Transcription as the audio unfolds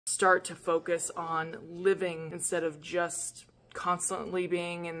start to focus on living instead of just constantly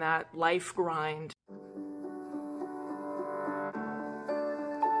being in that life grind.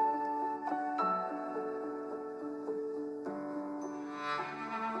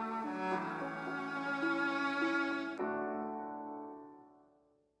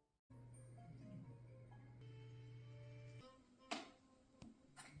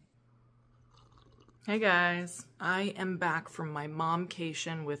 Hey guys, I am back from my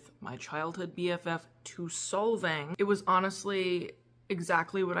momcation with my childhood BFF to Solvang. It was honestly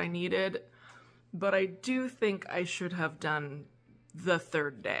exactly what I needed, but I do think I should have done the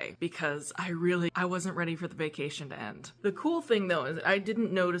third day because I wasn't ready for the vacation to end. The cool thing though is I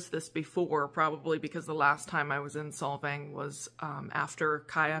didn't notice this before, probably because the last time I was in Solvang was after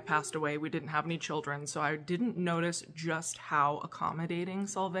Kaia passed away. We didn't have any children, so I didn't notice just how accommodating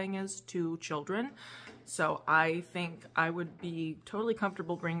Solvang is to children. So I think I would be totally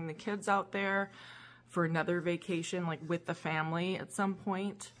comfortable bringing the kids out there for another vacation, like with the family at some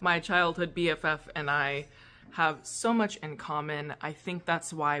point. My childhood BFF and I have so much in common. I think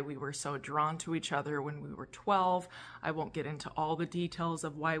that's why we were so drawn to each other when we were 12. I won't get into all the details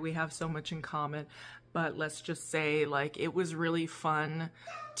of why we have so much in common, but let's just say, like, it was really fun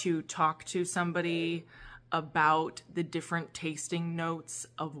to talk to somebody about the different tasting notes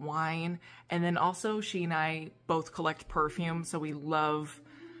of wine. And then also she and I both collect perfume, so we love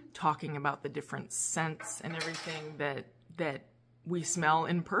talking about the different scents and everything that we smell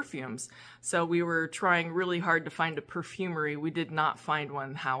in perfumes. So we were trying really hard to find a perfumery. We did not find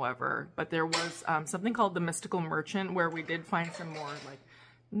one, however, but there was something called the Mystical Merchant where we did find some more like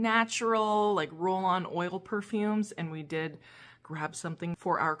natural, like roll-on oil perfumes, and we did grab something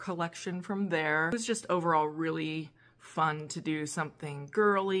for our collection from there. It was just overall really fun to do something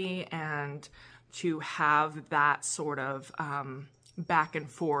girly and to have that sort of back and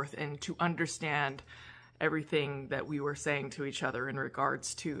forth and to understand everything that we were saying to each other in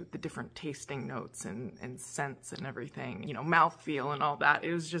regards to the different tasting notes and scents and everything, you know, mouthfeel and all that.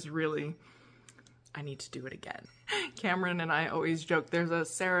 It was just really, I need to do it again. Kameron and I always joke, there's a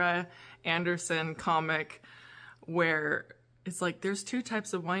Sarah Anderson comic where it's like there's two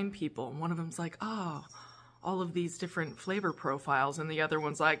types of wine people. One of them's like, oh, all of these different flavor profiles, and the other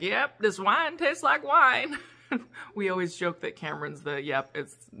one's like, yep, this wine tastes like wine. We always joke that Kameron's the, yep,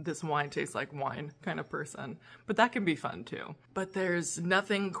 this wine tastes like wine kind of person. But that can be fun too. But there's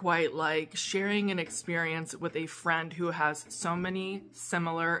nothing quite like sharing an experience with a friend who has so many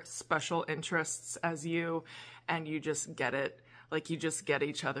similar special interests as you, and you just get it. Like, you just get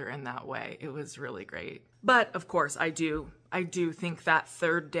each other in that way. It was really great. But of course, I do think that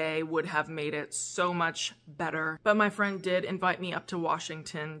third day would have made it so much better. But my friend did invite me up to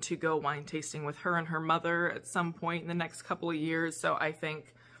Washington to go wine tasting with her and her mother at some point in the next couple of years. So I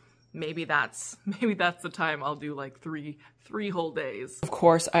think maybe that's the time I'll do like three whole days. Of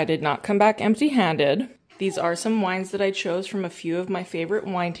course, I did not come back empty-handed. These are some wines that I chose from a few of my favorite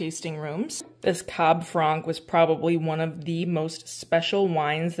wine tasting rooms. This Cab Franc was probably one of the most special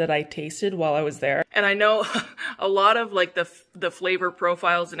wines that I tasted while I was there. And I know a lot of like the flavor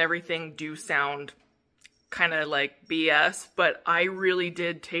profiles and everything do sound kind of like BS, but I really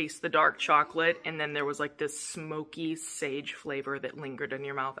did taste the dark chocolate, and then there was like this smoky sage flavor that lingered in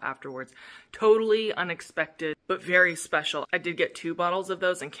your mouth afterwards. Totally unexpected, but very special. I did get 2 bottles of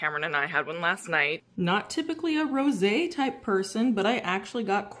those, and Kameron and I had one last night. Not typically a rosé type person, but I actually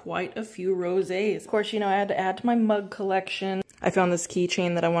got quite a few rosés. Of course, you know, I had to add to my mug collection. I found this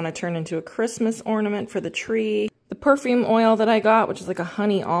keychain that I want to turn into a Christmas ornament for the tree. The perfume oil that I got, which is like a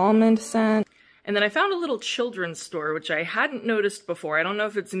honey almond scent. And then I found a little children's store, which I hadn't noticed before. I don't know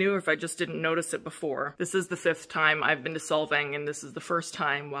if it's new or if I just didn't notice it before. This is the 5th time I've been to Solvang, and this is the first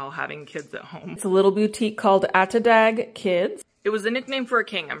time while having kids at home. It's a little boutique called Atadag Kids. It was a nickname for a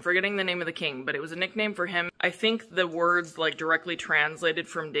king. I'm forgetting the name of the king, but it was a nickname for him. I think the words, like, directly translated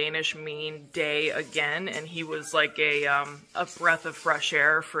from Danish mean day again, and he was like a breath of fresh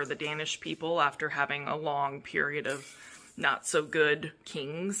air for the Danish people after having a long period of not so good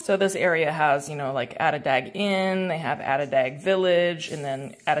kings. So this area has, you know, like Atadag Inn, they have Atadag Village, and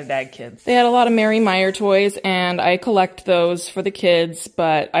then Atadag Kids. They had a lot of Mary Meyer toys, and I collect those for the kids,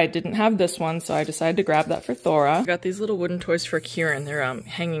 but I didn't have this one, so I decided to grab that for Thora. I got these little wooden toys for Kieran. They're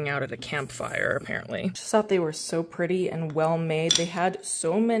hanging out at a campfire, apparently. Just thought they were so pretty and well made. They had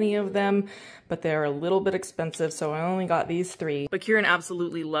so many of them, but they're a little bit expensive, so I only got these 3. But Kieran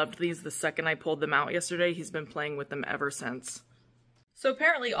absolutely loved these the second I pulled them out yesterday. He's been playing with them ever since. So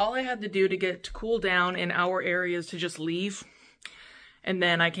apparently all I had to do to get to cool down in our area is to just leave. And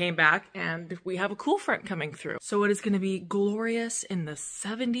then I came back and we have a cool front coming through. So it is going to be glorious in the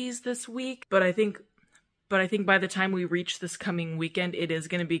 70s this week. But I think by the time we reach this coming weekend, it is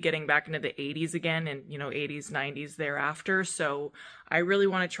going to be getting back into the 80s again and, you know, 80s, 90s thereafter. So I really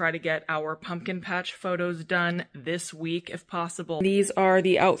want to try to get our pumpkin patch photos done this week if possible. These are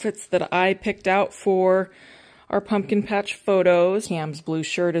the outfits that I picked out for our pumpkin patch photos. Cam's blue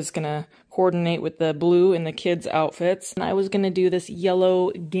shirt is going to coordinate with the blue in the kids' outfits. And I was going to do this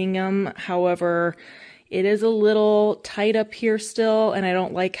yellow gingham. However, it is a little tight up here still, and I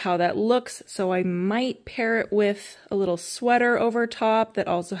don't like how that looks, so I might pair it with a little sweater over top that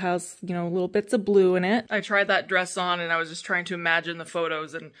also has, you know, little bits of blue in it. I tried that dress on, and I was just trying to imagine the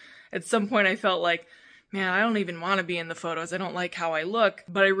photos, and at some point I felt like, man, I don't even want to be in the photos. I don't like how I look.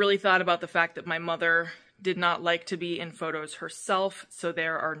 But I really thought about the fact that my mother did not like to be in photos herself, so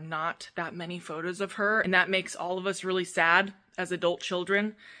there are not that many photos of her, and that makes all of us really sad as adult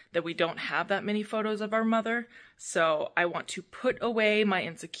children that we don't have that many photos of our mother. So I want to put away my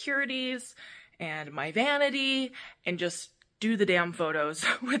insecurities and my vanity and just do the damn photos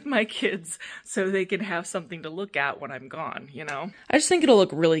with my kids so they can have something to look at when I'm gone, you know? I just think it'll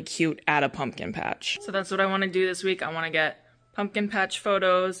look really cute at a pumpkin patch. So that's what I want to do this week. I want to get pumpkin patch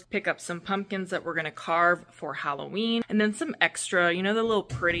photos, pick up some pumpkins that we're gonna carve for Halloween, and then some extra, you know, the little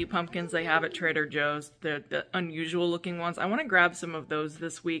pretty pumpkins they have at Trader Joe's, the unusual looking ones. I want to grab some of those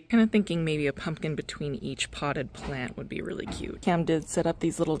this week. Kind of thinking maybe a pumpkin between each potted plant would be really cute. Cam did set up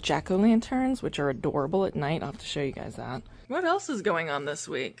these little jack-o'-lanterns, which are adorable at night. I'll have to show you guys that. What else is going on this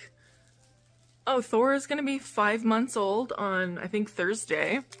week? Oh, Thor is going to be 5 months old on, I think,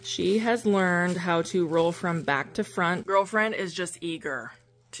 Thursday. She has learned how to roll from back to front. Girlfriend is just eager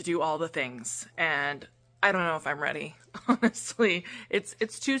to do all the things, and I don't know if I'm ready. Honestly,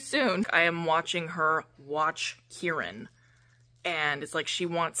 it's too soon. I am watching her watch Kieran, and it's like she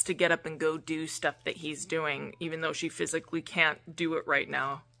wants to get up and go do stuff that he's doing, even though she physically can't do it right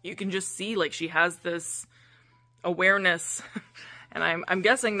now. You can just see, like, she has this awareness. And I'm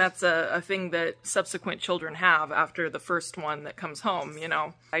guessing that's a thing that subsequent children have after the first one that comes home, you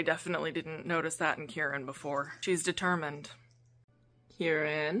know. I definitely didn't notice that in Kieran before. She's determined.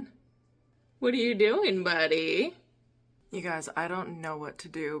 Kieran, what are you doing, buddy? You guys, I don't know what to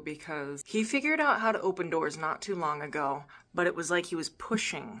do because he figured out how to open doors not too long ago, but it was like he was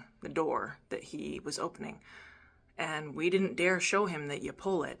pushing the door that he was opening. And we didn't dare show him that you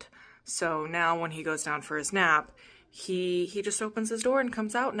pull it. So now when he goes down for his nap, he just opens his door and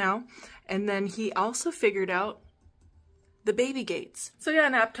comes out now. And then he also figured out the baby gates. So yeah,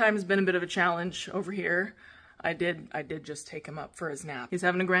 nap time has been a bit of a challenge over here. I did just take him up for his nap. He's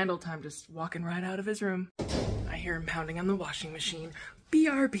having a grand old time just walking right out of his room. I hear him pounding on the washing machine.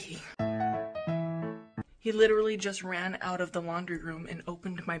 BRB. He literally just ran out of the laundry room and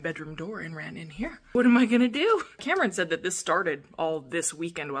opened my bedroom door and ran in here. What am I gonna do? Kameron said that this started all this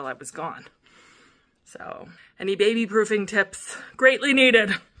weekend while I was gone. So, any baby-proofing tips? Greatly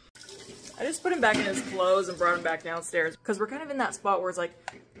needed. I just put him back in his clothes and brought him back downstairs because we're kind of in that spot where it's like,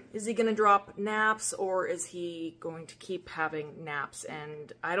 is he gonna drop naps or is he going to keep having naps?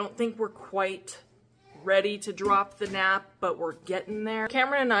 And I don't think we're quite ready to drop the nap, but we're getting there.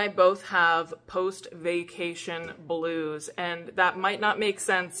 Kameron and I both have post-vacation blues, and that might not make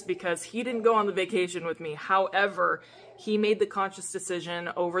sense because he didn't go on the vacation with me. However, he made the conscious decision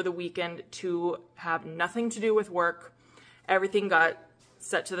over the weekend to have nothing to do with work. Everything got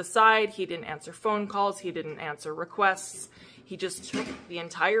set to the side. He didn't answer phone calls. He didn't answer requests. He just took the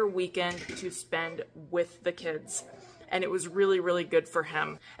entire weekend to spend with the kids. And it was really, really good for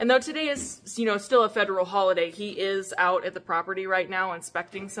him. And though today is, you know, still a federal holiday, he is out at the property right now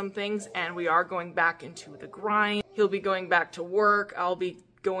inspecting some things, and we are going back into the grind. He'll be going back to work. I'll be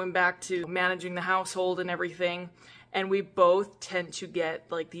going back to managing the household and everything. And we both tend to get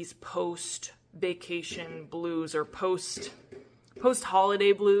like these post-vacation blues or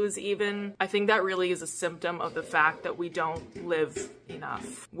post-holiday blues even. I think that really is a symptom of the fact that we don't live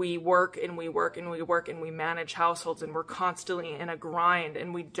enough. We work and we work and we work and we manage households and we're constantly in a grind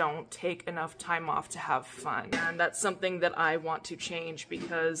and we don't take enough time off to have fun. And that's something that I want to change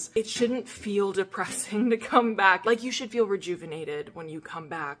because it shouldn't feel depressing to come back. Like, you should feel rejuvenated when you come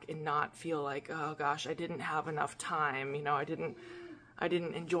back and not feel like, oh gosh, I didn't have enough time. You know, I didn't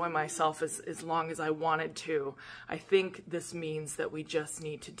enjoy myself as long as I wanted to. I think this means that we just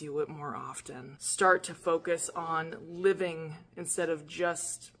need to do it more often. Start to focus on living instead of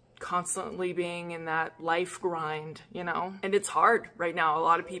just constantly being in that life grind, you know? And it's hard right now. A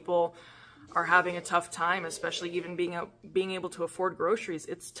lot of people are having a tough time, especially even being able to afford groceries.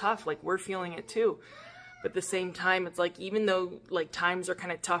 It's tough, like we're feeling it too. But at the same time, it's like, even though like times are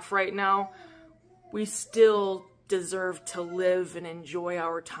kind of tough right now, we still deserve to live and enjoy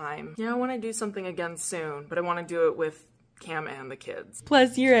our time. Yeah, I want to do something again soon, but I want to do it with Cam and the kids.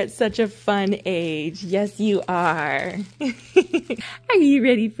 Plus, you're at such a fun age. Yes, you are. Are you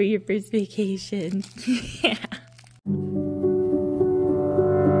ready for your first vacation? Yeah.